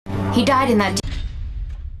He died in that...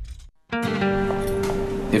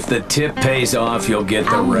 If the tip pays off, you'll get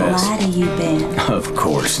the rest. How lie to you, Ben? Of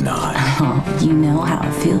course not. Oh, you know how I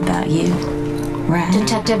feel about you, right?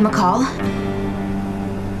 Detective McCall?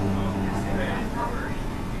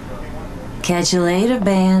 Catch you later,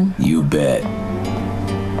 Ben. You bet.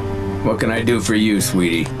 What can I do for you,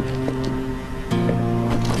 sweetie?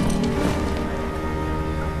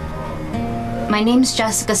 My name's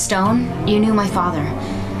Jessica Stone. You knew my father.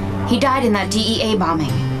 He died in that DEA bombing.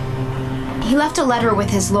 He left a letter with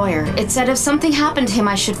his lawyer. It said if something happened to him,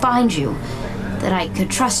 I should find you. That I could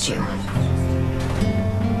trust you.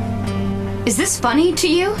 Is this funny to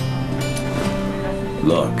you?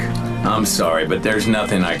 Look, I'm sorry, but there's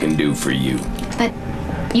nothing I can do for you. But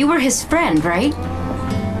you were his friend, right?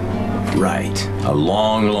 Right. A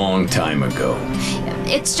long, long time ago.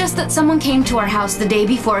 It's just that someone came to our house the day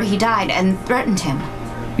before he died and threatened him.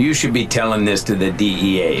 You should be telling this to the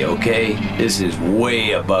DEA, okay? This is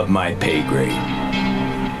way above my pay grade.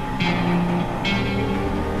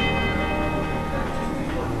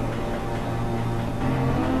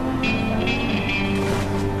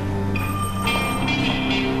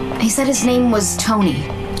 He said his name was Tony.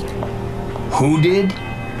 Who did?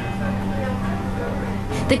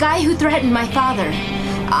 The guy who threatened my father.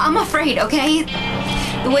 I'm afraid, okay?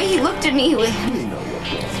 The way he looked at me was...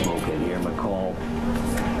 Smoke in here, McCall.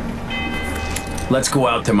 Let's go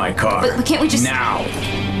out to my car. But can't we just... Now!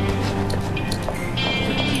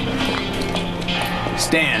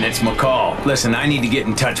 Stan, it's McCall. Listen, I need to get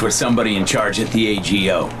in touch with somebody in charge at the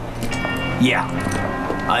AGO. Yeah.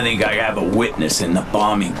 I think I have a witness in the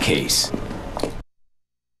bombing case.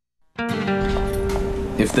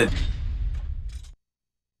 If the...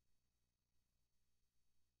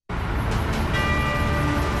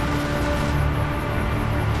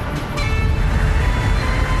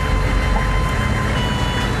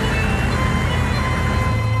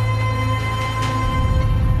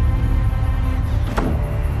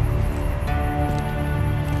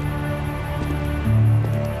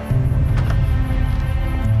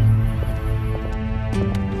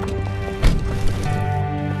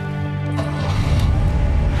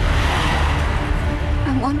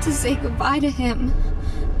 to say goodbye to him.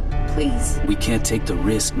 Please. We can't take the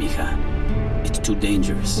risk, mija. It's too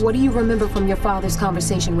dangerous. What do you remember from your father's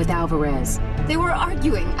conversation with Alvarez? They were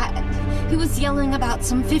arguing. He was yelling about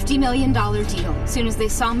some $50 million deal. As soon as they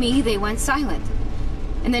saw me, they went silent.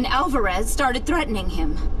 And then Alvarez started threatening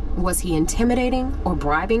him. Was he intimidating or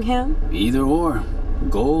bribing him? Either or.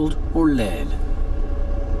 Gold or lead.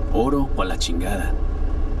 Oro o la chingada.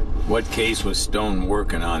 What case was Stone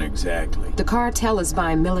working on exactly? The cartel is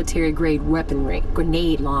buying military-grade weaponry,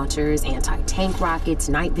 grenade launchers, anti-tank rockets,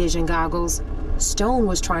 night vision goggles. Stone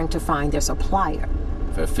was trying to find their supplier.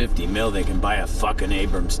 For 50 mil, they can buy a fucking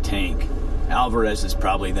Abrams tank. Alvarez is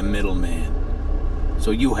probably the middleman.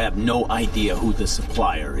 So you have no idea who the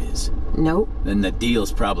supplier is? Nope. Then the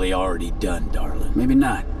deal's probably already done, darling. Maybe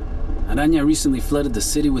not. Araña recently flooded the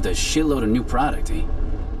city with a shitload of new product, eh?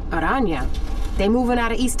 Araña? They moving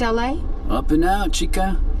out of East LA? Up and out,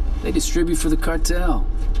 chica. They distribute for the cartel.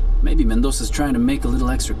 Maybe Mendoza's trying to make a little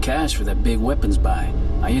extra cash for that big weapons buy.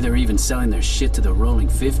 Either even selling their shit to the rolling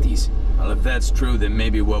 50s. Well, if that's true, then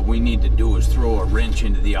maybe what we need to do is throw a wrench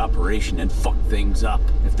into the operation and fuck things up.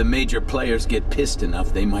 If the major players get pissed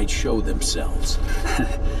enough, they might show themselves.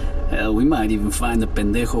 Hell, we might even find the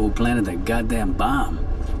pendejo who planted that goddamn bomb.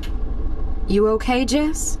 You okay,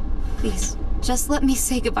 Jess? Please, just let me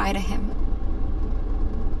say goodbye to him.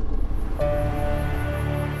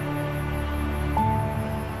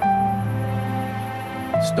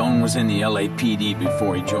 Stone was in the LAPD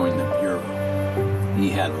before he joined the Bureau.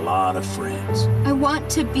 He had a lot of friends. I want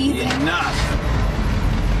to be there. Enough!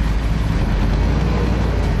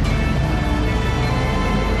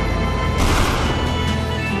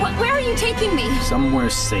 Where are you taking me? Somewhere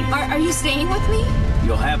safe. Are you staying with me?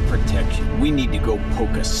 You'll have protection. We need to go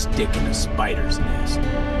poke a stick in a spider's nest.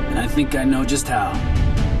 And I think I know just how.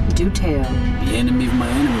 Do tell. The enemy of my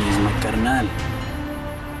enemy is my carnal.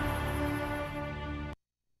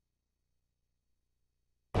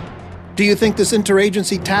 Do you think this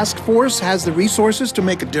interagency task force has the resources to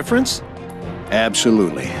make a difference?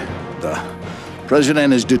 Absolutely. The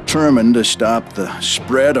president is determined to stop the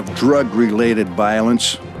spread of drug-related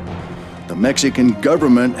violence. The Mexican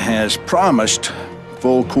government has promised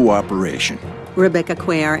full cooperation. Rebecca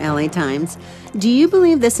Cuellar, LA Times. Do you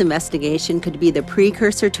believe this investigation could be the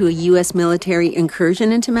precursor to a U.S. military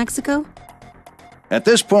incursion into Mexico? At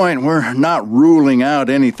this point, we're not ruling out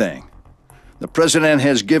anything. The president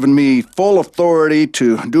has given me full authority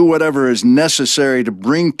to do whatever is necessary to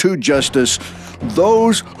bring to justice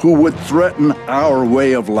those who would threaten our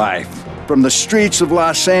way of life. From the streets of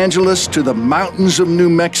Los Angeles to the mountains of New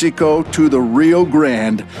Mexico to the Rio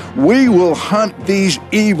Grande, we will hunt these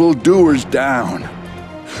evildoers down.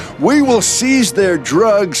 We will seize their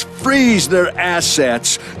drugs, freeze their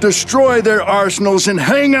assets, destroy their arsenals, and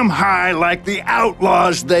hang them high like the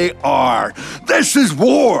outlaws they are. This is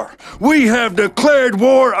war. We have declared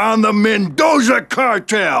war on the Mendoza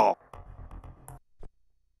Cartel.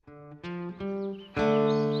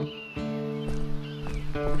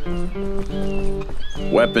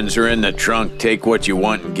 Weapons are in the trunk. Take what you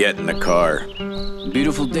want and get in the car.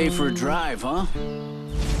 Beautiful day for a drive, huh?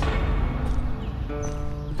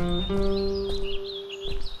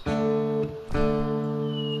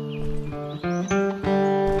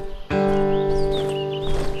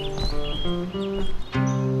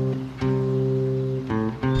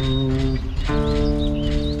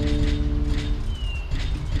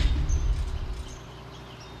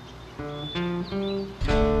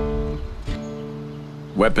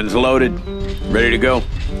 Weapons loaded. Ready to go?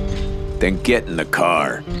 Then get in the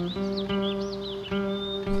car.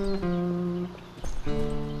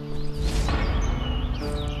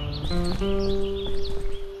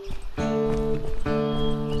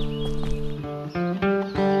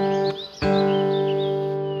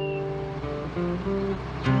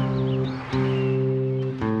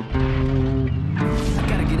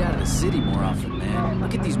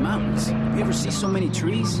 So many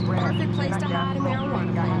trees. Perfect place to hide a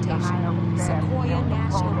marijuana plantation. Sequoia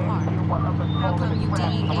National Park. How come you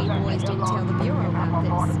DEA boys didn't tell the Bureau about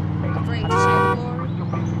this? Afraid to share the glory?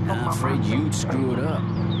 I'm afraid you'd screw it up.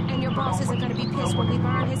 And your boss isn't going to be pissed when we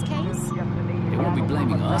learn his case? They won't be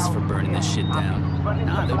blaming us for burning this shit down.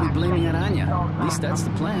 Nah, they'll be blaming Aranya. At least that's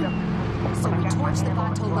the plan. So we torch the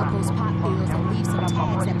Vato Locos pot fields and leave some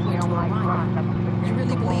tags that point to Aranya. You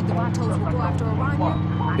really believe the Vatos will go after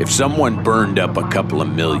Aranya? If someone burned up a couple of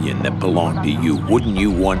million that belonged to you, wouldn't you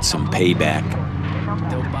want some payback?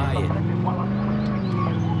 They'll buy it.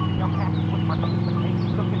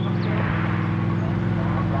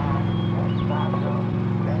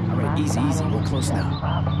 All right, easy, easy. We're close now.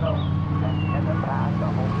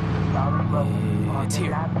 It's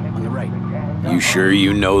here, on the right. You sure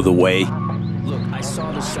you know the way? Look, I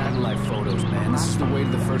saw the satellite photos, man. This is the way to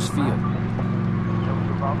the first field.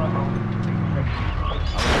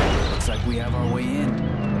 Looks like we have our way in.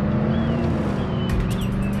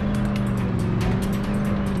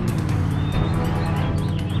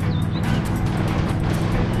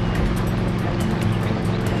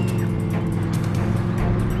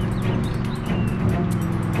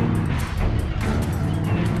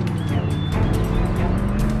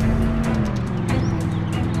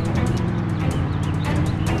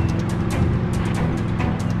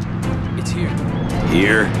 It's here.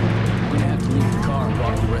 Here?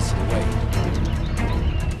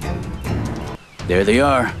 There they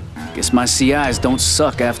are. Guess my CIs don't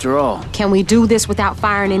suck after all. Can we do this without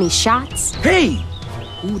firing any shots? Hey!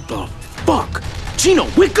 Who the fuck? Chino,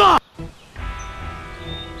 wake up!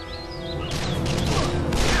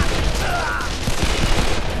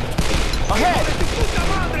 Ahead!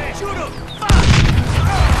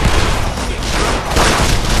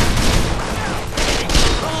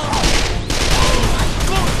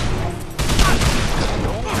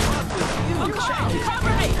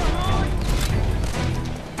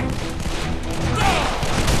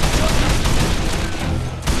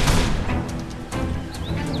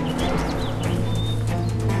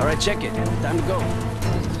 All right, check it. Time to go.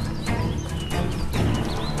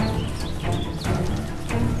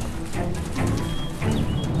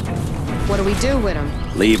 What do we do with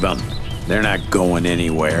them? Leave them. They're not going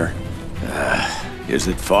anywhere. Is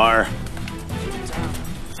it far?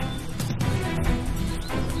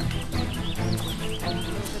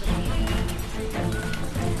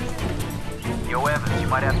 Yo, Evans, you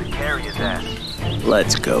might have to carry his ass.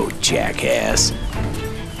 Let's go, jackass.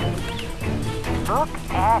 Look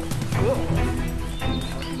at this.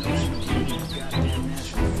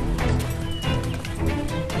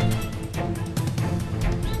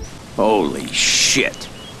 Holy shit.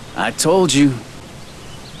 I told you.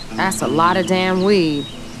 That's a lot of damn weed.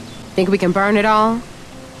 Think we can burn it all?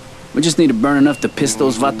 We just need to burn enough to piss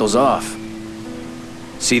those vatos off.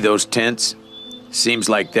 See those tents? Seems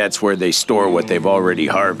like that's where they store what they've already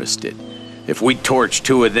harvested. If we torch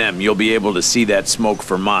 2 of them, you'll be able to see that smoke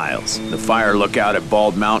for miles. The fire lookout at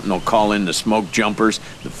Bald Mountain will call in the smoke jumpers.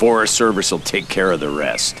 The Forest Service will take care of the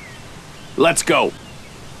rest. Let's go!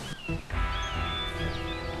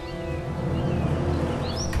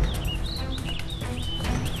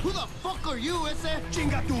 Who the fuck are you, ese?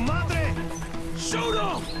 Chinga tu madre! Shoot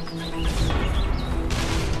him!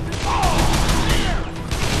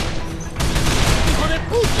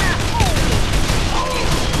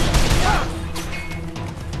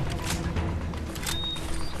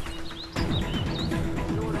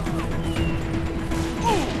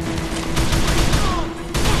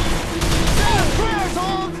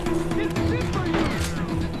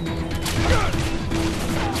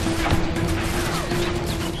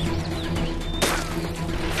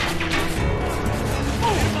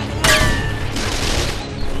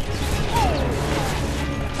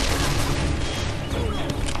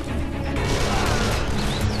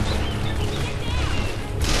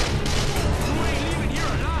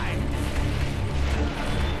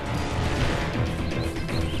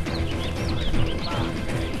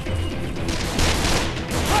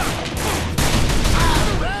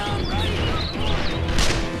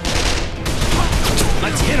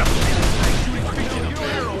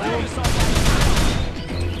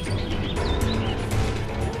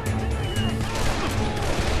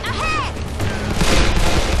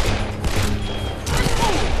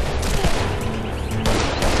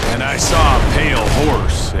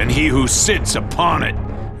 and he who sits upon it,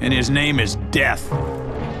 and his name is Death.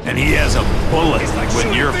 And he has a bullet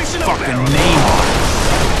with your fucking name on it.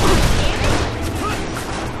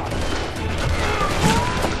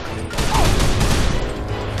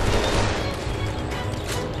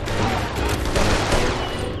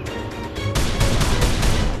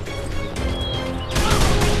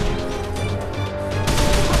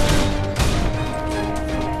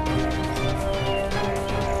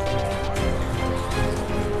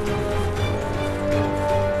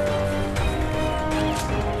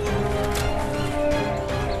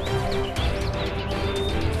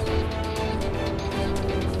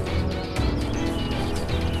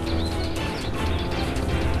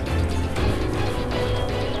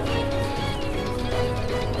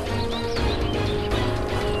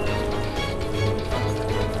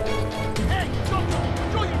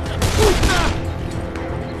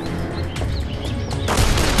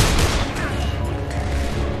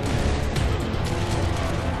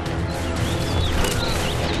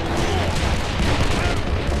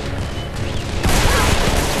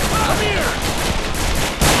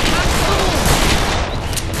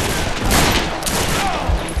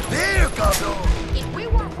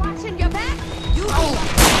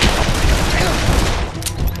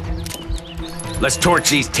 Let's torch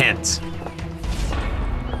these tents.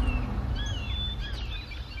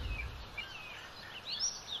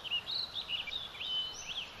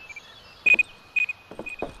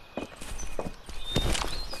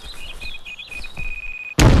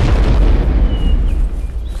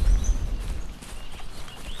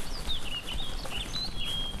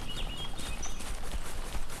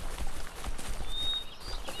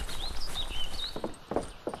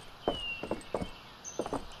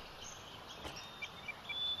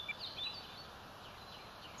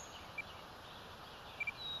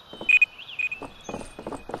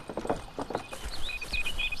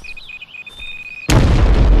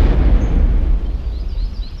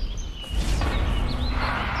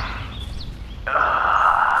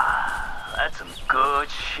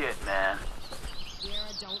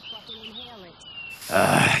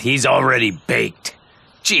 He's already baked.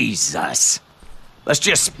 Jesus. Let's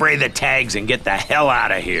just spray the tags and get the hell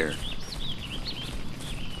out of here.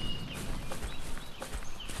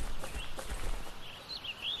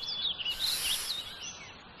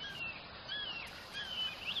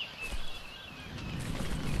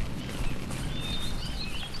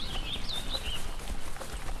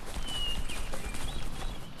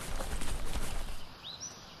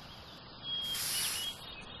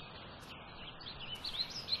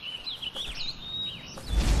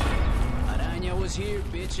 Here,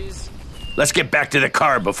 bitches. Let's get back to the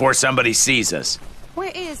car before somebody sees us.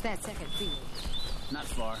 Where is that second field? Not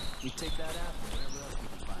far. We take that out and whatever else we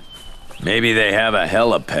can find. Maybe they have a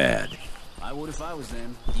helipad. I would if I was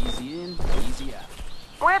them. Easy in, easy out.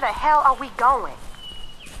 Where the hell are we going?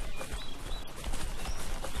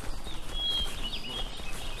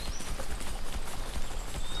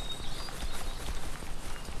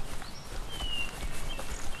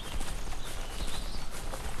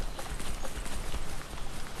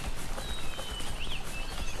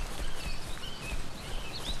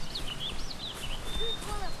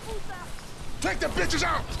 Take the bitches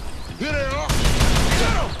out! Here they are! Get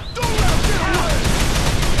them! Don't let them get away!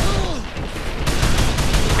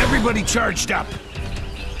 Everybody charged up!